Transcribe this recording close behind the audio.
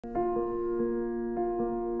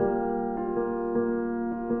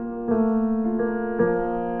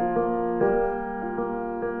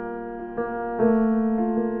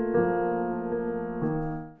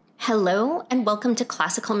welcome to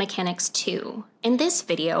Classical Mechanics 2. In this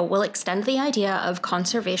video, we'll extend the idea of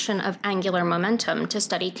conservation of angular momentum to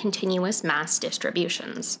study continuous mass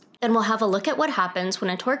distributions. Then we'll have a look at what happens when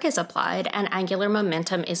a torque is applied and angular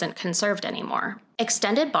momentum isn't conserved anymore.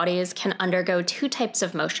 Extended bodies can undergo two types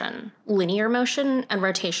of motion: linear motion and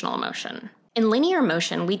rotational motion. In linear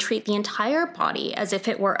motion, we treat the entire body as if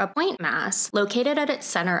it were a point mass located at its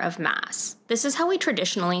center of mass. This is how we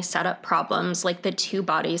traditionally set up problems like the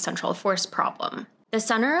two-body central force problem. The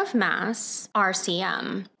center of mass,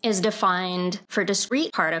 RCM, is defined for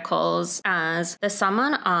discrete particles as the sum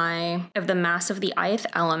on I of the mass of the ith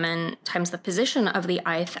element times the position of the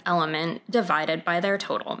ith element divided by their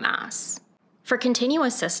total mass. For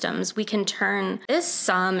continuous systems, we can turn this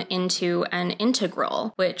sum into an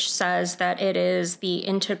integral, which says that it is the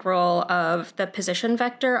integral of the position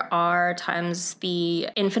vector r times the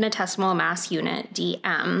infinitesimal mass unit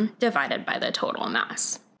dm divided by the total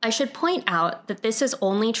mass. I should point out that this is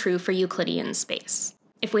only true for Euclidean space.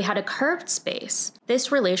 If we had a curved space,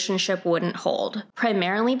 this relationship wouldn't hold,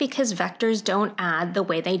 primarily because vectors don't add the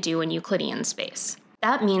way they do in Euclidean space.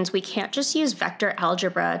 That means we can't just use vector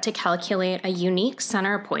algebra to calculate a unique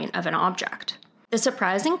center point of an object. The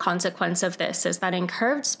surprising consequence of this is that in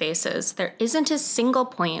curved spaces, there isn't a single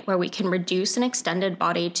point where we can reduce an extended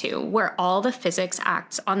body to where all the physics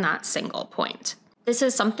acts on that single point. This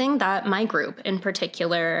is something that my group, in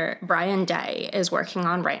particular Brian Day, is working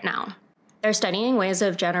on right now. They're studying ways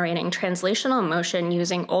of generating translational motion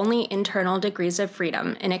using only internal degrees of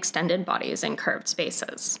freedom in extended bodies in curved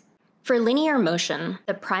spaces. For linear motion,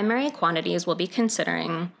 the primary quantities we'll be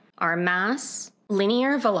considering are mass,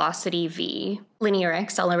 linear velocity v, linear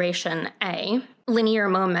acceleration a, linear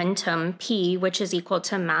momentum p, which is equal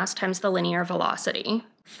to mass times the linear velocity,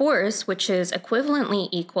 force, which is equivalently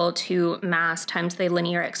equal to mass times the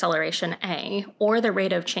linear acceleration a, or the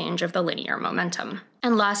rate of change of the linear momentum.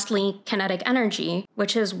 And lastly, kinetic energy,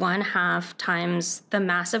 which is 1/2 times the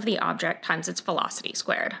mass of the object times its velocity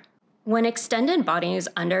squared. When extended bodies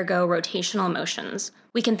undergo rotational motions,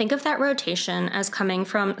 we can think of that rotation as coming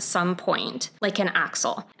from some point, like an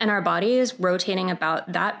axle, and our body is rotating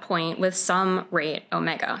about that point with some rate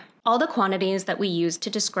omega. All the quantities that we use to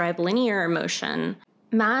describe linear motion,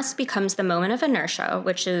 mass becomes the moment of inertia,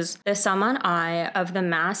 which is the sum on I of the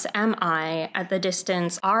mass mi at the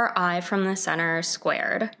distance ri from the center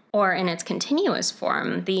squared, or in its continuous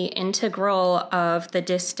form, the integral of the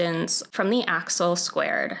distance from the axle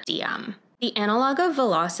squared dm. The analog of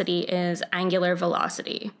velocity is angular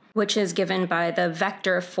velocity, which is given by the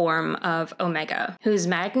vector form of omega, whose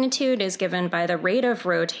magnitude is given by the rate of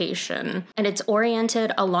rotation, and it's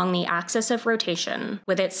oriented along the axis of rotation,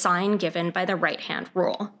 with its sign given by the right-hand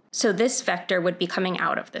rule. So this vector would be coming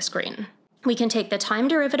out of the screen. We can take the time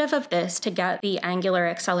derivative of this to get the angular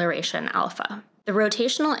acceleration alpha. The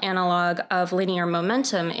rotational analog of linear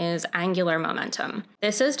momentum is angular momentum.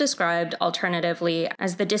 This is described alternatively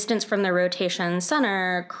as the distance from the rotation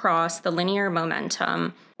center cross the linear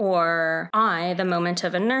momentum, or I, the moment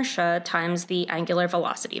of inertia, times the angular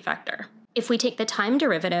velocity vector. If we take the time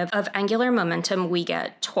derivative of angular momentum, we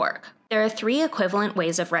get torque. There are three equivalent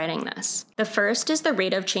ways of writing this. The first is the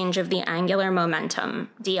rate of change of the angular momentum,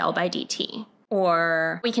 dl by dt.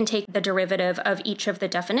 Or we can take the derivative of each of the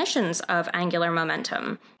definitions of angular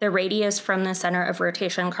momentum, the radius from the center of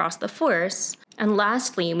rotation across the force, and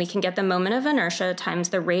lastly, we can get the moment of inertia times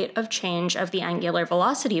the rate of change of the angular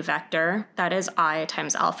velocity vector, that is I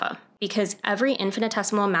times alpha. Because every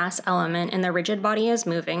infinitesimal mass element in the rigid body is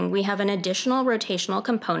moving, we have an additional rotational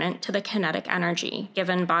component to the kinetic energy,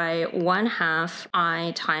 given by 1/2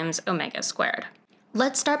 I times omega squared.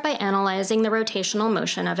 Let's start by analyzing the rotational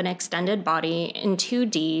motion of an extended body in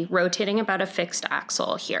 2D rotating about a fixed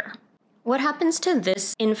axle here. What happens to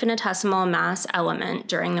this infinitesimal mass element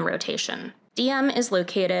during the rotation? dm is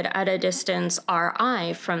located at a distance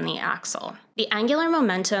ri from the axle. The angular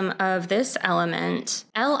momentum of this element,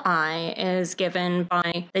 li, is given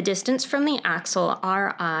by the distance from the axle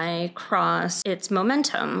ri cross its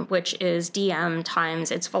momentum, which is dm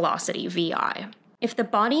times its velocity vi. If the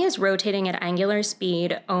body is rotating at angular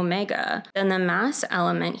speed omega, then the mass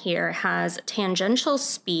element here has tangential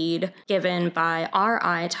speed given by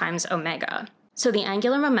ri times omega. So the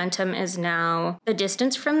angular momentum is now the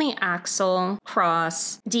distance from the axle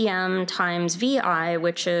cross dm times vi,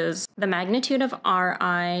 which is the magnitude of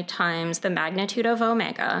ri times the magnitude of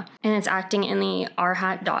omega, and it's acting in the r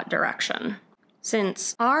hat dot direction.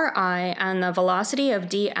 Since Ri and the velocity of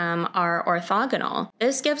dm are orthogonal,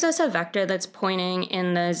 this gives us a vector that's pointing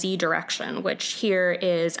in the z direction, which here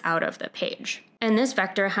is out of the page. And this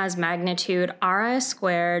vector has magnitude Ri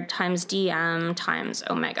squared times dm times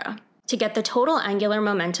omega. To get the total angular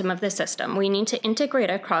momentum of the system, we need to integrate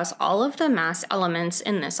across all of the mass elements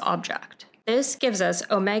in this object. This gives us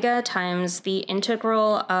omega times the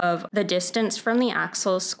integral of the distance from the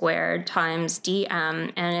axle squared times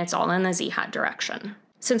dm, and it's all in the z-hat direction.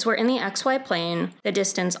 Since we're in the xy plane, the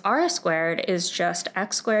distance r squared is just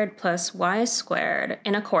x squared plus y squared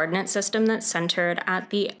in a coordinate system that's centered at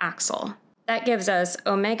the axle. That gives us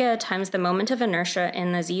omega times the moment of inertia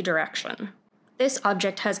in the z direction. This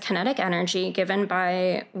object has kinetic energy given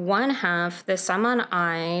by 1/2 the sum on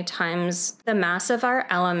I times the mass of our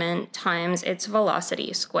element times its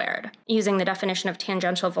velocity squared. Using the definition of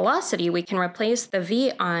tangential velocity, we can replace the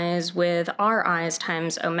vi's with ri's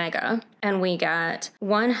times omega, and we get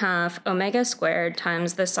 1/2 omega squared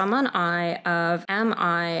times the sum on I of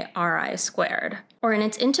mi ri squared. Or in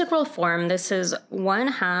its integral form, this is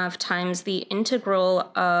 1/2 times the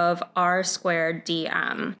integral of r squared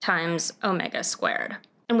dm times omega squared.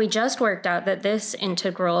 And we just worked out that this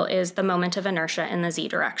integral is the moment of inertia in the z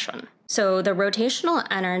direction. So the rotational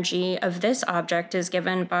energy of this object is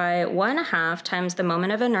given by 1/2 times the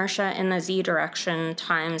moment of inertia in the z direction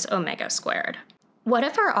times omega squared. What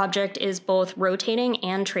if our object is both rotating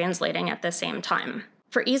and translating at the same time?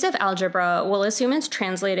 For ease of algebra, we'll assume it's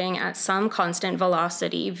translating at some constant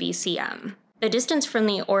velocity, vcm. The distance from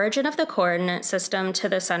the origin of the coordinate system to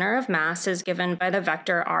the center of mass is given by the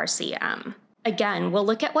vector rcm. Again, we'll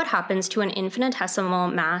look at what happens to an infinitesimal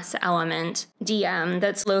mass element, dm,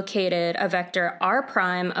 that's located a vector r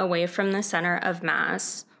prime away from the center of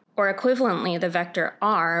mass, or equivalently the vector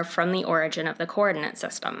r from the origin of the coordinate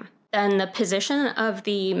system. Then the position of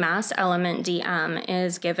the mass element dm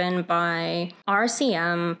is given by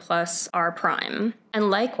rcm plus r prime, and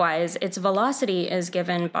likewise its velocity is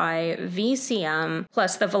given by vcm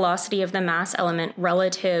plus the velocity of the mass element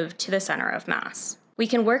relative to the center of mass. We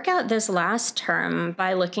can work out this last term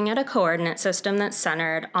by looking at a coordinate system that's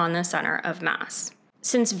centered on the center of mass.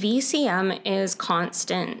 Since vcm is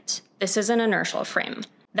constant, this is an inertial frame.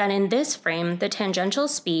 Then in this frame, the tangential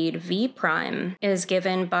speed v prime is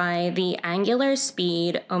given by the angular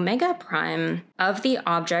speed omega prime of the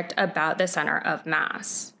object about the center of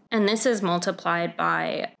mass. And this is multiplied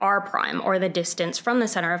by r prime, or the distance from the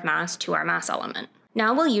center of mass to our mass element.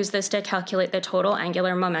 Now we'll use this to calculate the total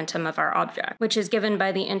angular momentum of our object, which is given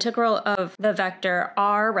by the integral of the vector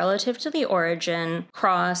r relative to the origin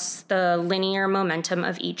cross the linear momentum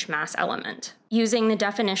of each mass element. Using the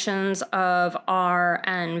definitions of r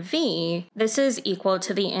and v, this is equal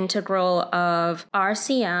to the integral of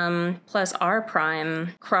rcm plus r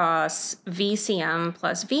prime cross vcm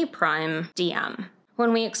plus v prime dm.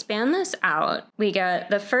 When we expand this out, we get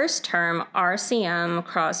the first term, rcm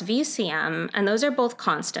cross vcm, and those are both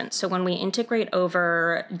constant. So when we integrate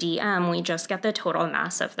over dm, we just get the total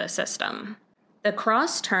mass of the system. The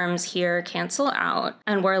cross terms here cancel out,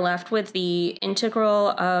 and we're left with the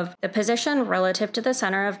integral of the position relative to the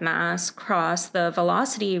center of mass cross the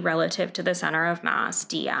velocity relative to the center of mass,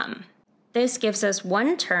 dm. This gives us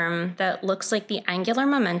one term that looks like the angular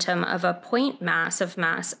momentum of a point mass of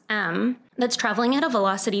mass m that's traveling at a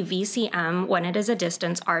velocity vcm when it is a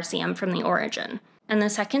distance rcm from the origin. And the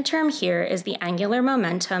second term here is the angular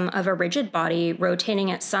momentum of a rigid body rotating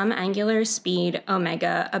at some angular speed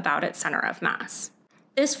omega about its center of mass.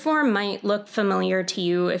 This form might look familiar to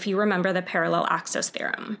you if you remember the parallel axis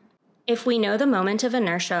theorem. If we know the moment of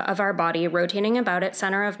inertia of our body rotating about its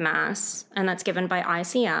center of mass, and that's given by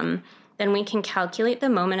ICM, then we can calculate the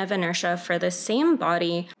moment of inertia for the same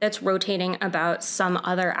body that's rotating about some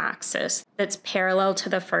other axis that's parallel to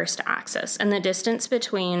the first axis. And the distance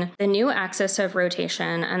between the new axis of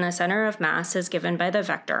rotation and the center of mass is given by the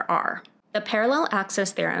vector r. The parallel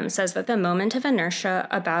axis theorem says that the moment of inertia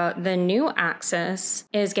about the new axis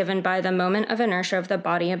is given by the moment of inertia of the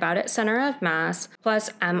body about its center of mass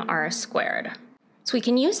plus mr squared. So we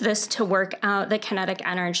can use this to work out the kinetic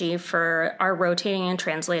energy for our rotating and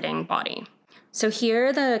translating body. So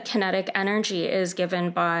here the kinetic energy is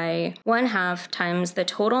given by 1/2 times the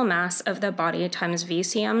total mass of the body times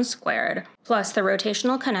vcm squared plus the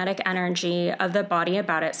rotational kinetic energy of the body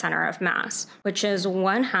about its center of mass, which is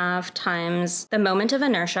 1/2 times the moment of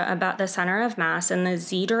inertia about the center of mass in the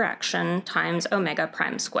z direction times omega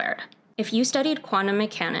prime squared. If you studied quantum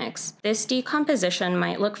mechanics, this decomposition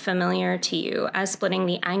might look familiar to you as splitting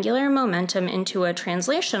the angular momentum into a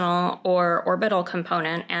translational or orbital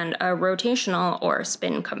component and a rotational or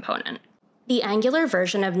spin component. The angular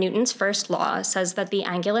version of Newton's first law says that the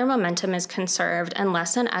angular momentum is conserved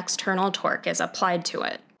unless an external torque is applied to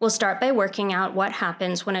it. We'll start by working out what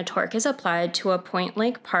happens when a torque is applied to a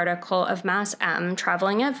point-like particle of mass m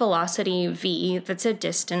traveling at velocity v that's a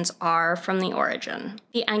distance r from the origin.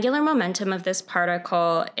 The angular momentum of this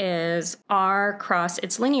particle is r cross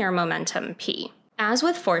its linear momentum p. As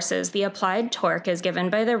with forces, the applied torque is given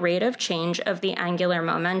by the rate of change of the angular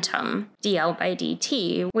momentum, dl by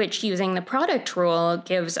dt, which using the product rule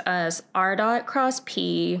gives us r dot cross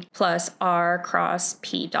p plus r cross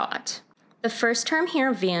p dot. The first term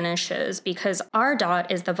here vanishes because r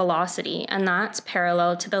dot is the velocity, and that's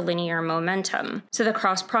parallel to the linear momentum, so the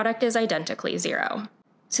cross product is identically zero.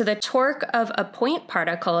 So the torque of a point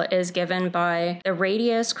particle is given by the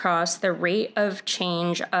radius cross the rate of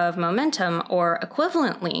change of momentum, or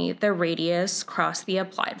equivalently, the radius cross the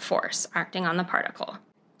applied force acting on the particle.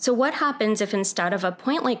 So what happens if instead of a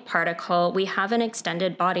point-like particle, we have an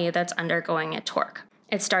extended body that's undergoing a torque?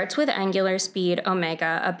 It starts with angular speed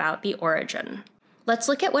omega about the origin. Let's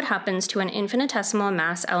look at what happens to an infinitesimal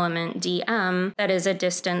mass element dm that is a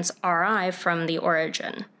distance ri from the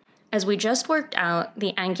origin. As we just worked out,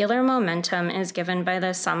 the angular momentum is given by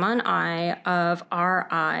the sum on I of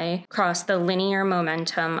ri cross the linear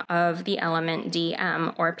momentum of the element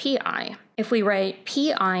dm, or pi. If we write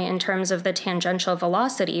pi in terms of the tangential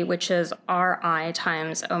velocity, which is ri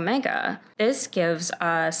times omega, this gives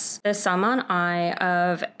us the sum on I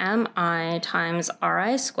of mi times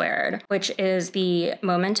ri squared, which is the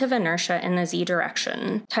moment of inertia in the z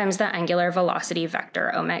direction, times the angular velocity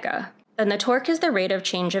vector omega. Then the torque is the rate of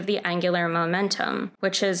change of the angular momentum,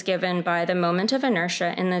 which is given by the moment of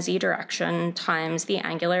inertia in the z direction times the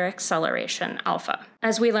angular acceleration alpha.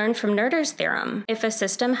 As we learned from Noether's theorem, if a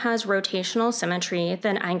system has rotational symmetry,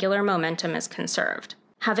 then angular momentum is conserved.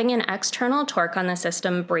 Having an external torque on the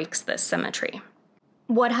system breaks this symmetry.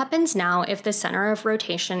 What happens now if the center of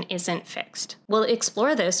rotation isn't fixed? We'll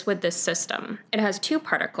explore this with this system. It has two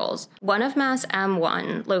particles, one of mass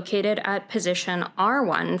m1 located at position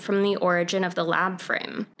r1 from the origin of the lab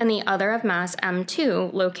frame, and the other of mass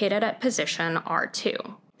m2 located at position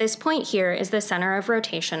r2. This point here is the center of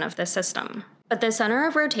rotation of the system. But the center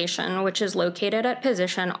of rotation, which is located at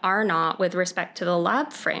position r0 with respect to the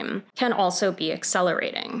lab frame, can also be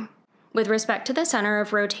accelerating. With respect to the center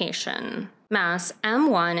of rotation, mass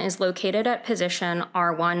m1 is located at position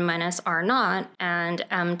r1 minus r0, and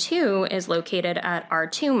m2 is located at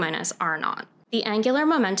r2 minus r0. The angular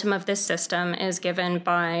momentum of this system is given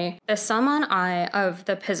by the sum on I of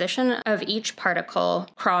the position of each particle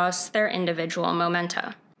cross their individual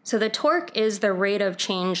momenta. So the torque is the rate of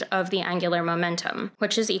change of the angular momentum,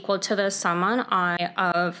 which is equal to the sum on I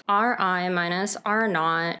of Ri minus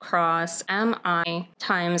R0 cross Mi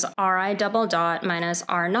times Ri double dot minus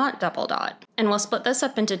R0 double dot. And we'll split this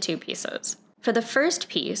up into two pieces. For the first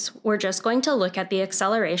piece, we're just going to look at the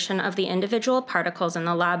acceleration of the individual particles in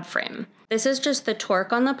the lab frame. This is just the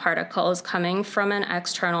torque on the particles coming from an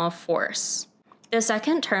external force. The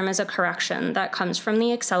second term is a correction that comes from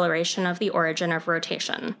the acceleration of the origin of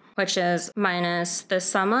rotation, which is minus the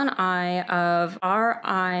sum on I of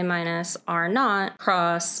Ri minus R0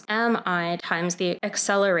 cross Mi times the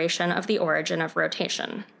acceleration of the origin of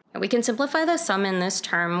rotation. We can simplify the sum in this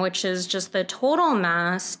term, which is just the total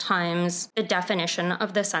mass times the definition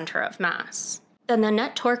of the center of mass. Then the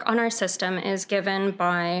net torque on our system is given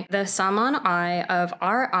by the sum on I of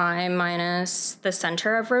Ri minus the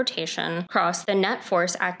center of rotation cross the net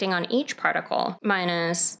force acting on each particle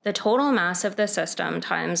minus the total mass of the system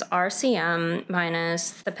times RCM minus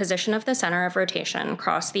the position of the center of rotation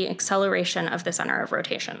cross the acceleration of the center of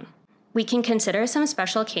rotation. We can consider some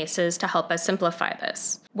special cases to help us simplify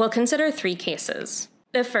this. We'll consider three cases.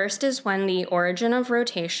 The first is when the origin of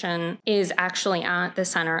rotation is actually at the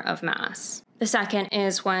center of mass. The second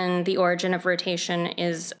is when the origin of rotation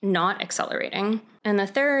is not accelerating. And the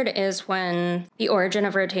third is when the origin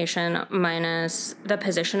of rotation minus the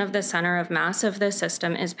position of the center of mass of the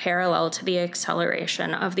system is parallel to the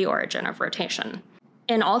acceleration of the origin of rotation.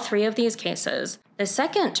 In all three of these cases, the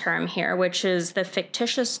second term here, which is the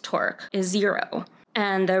fictitious torque, is zero.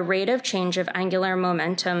 And the rate of change of angular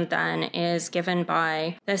momentum then is given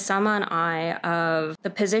by the sum on I of the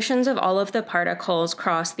positions of all of the particles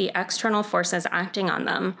cross the external forces acting on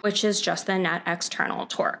them, which is just the net external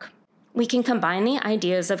torque. We can combine the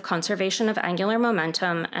ideas of conservation of angular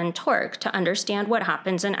momentum and torque to understand what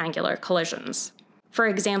happens in angular collisions. For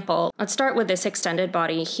example, let's start with this extended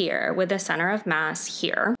body here with the center of mass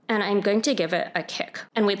here, and I'm going to give it a kick,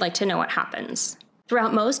 and we'd like to know what happens.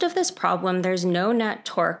 Throughout most of this problem, there's no net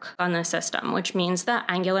torque on the system, which means that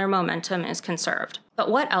angular momentum is conserved. But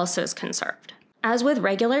what else is conserved? As with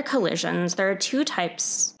regular collisions, there are two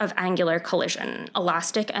types of angular collision,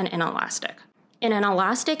 elastic and inelastic. In an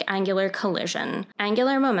elastic angular collision,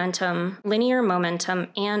 angular momentum, linear momentum,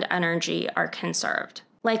 and energy are conserved.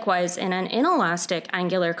 Likewise, in an inelastic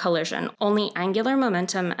angular collision, only angular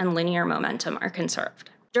momentum and linear momentum are conserved.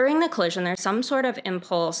 During the collision, there's some sort of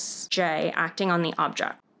impulse J acting on the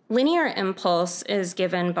object. Linear impulse is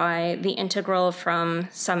given by the integral from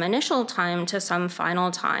some initial time to some final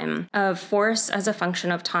time of force as a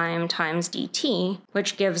function of time times dt,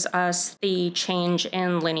 which gives us the change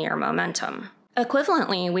in linear momentum.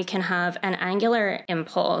 Equivalently, we can have an angular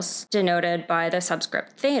impulse denoted by the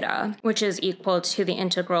subscript theta, which is equal to the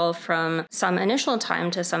integral from some initial time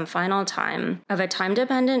to some final time of a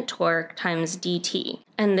time-dependent torque times dt,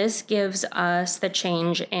 and this gives us the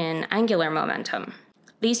change in angular momentum.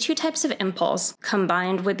 These two types of impulse,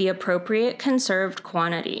 combined with the appropriate conserved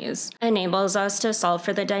quantities, enables us to solve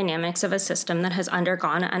for the dynamics of a system that has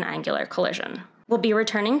undergone an angular collision. We'll be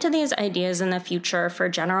returning to these ideas in the future for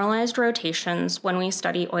generalized rotations when we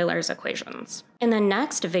study Euler's equations. In the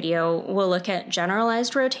next video, we'll look at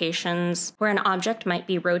generalized rotations where an object might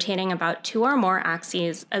be rotating about 2 or more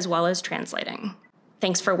axes as well as translating.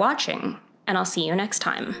 Thanks for watching, and I'll see you next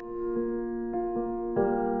time.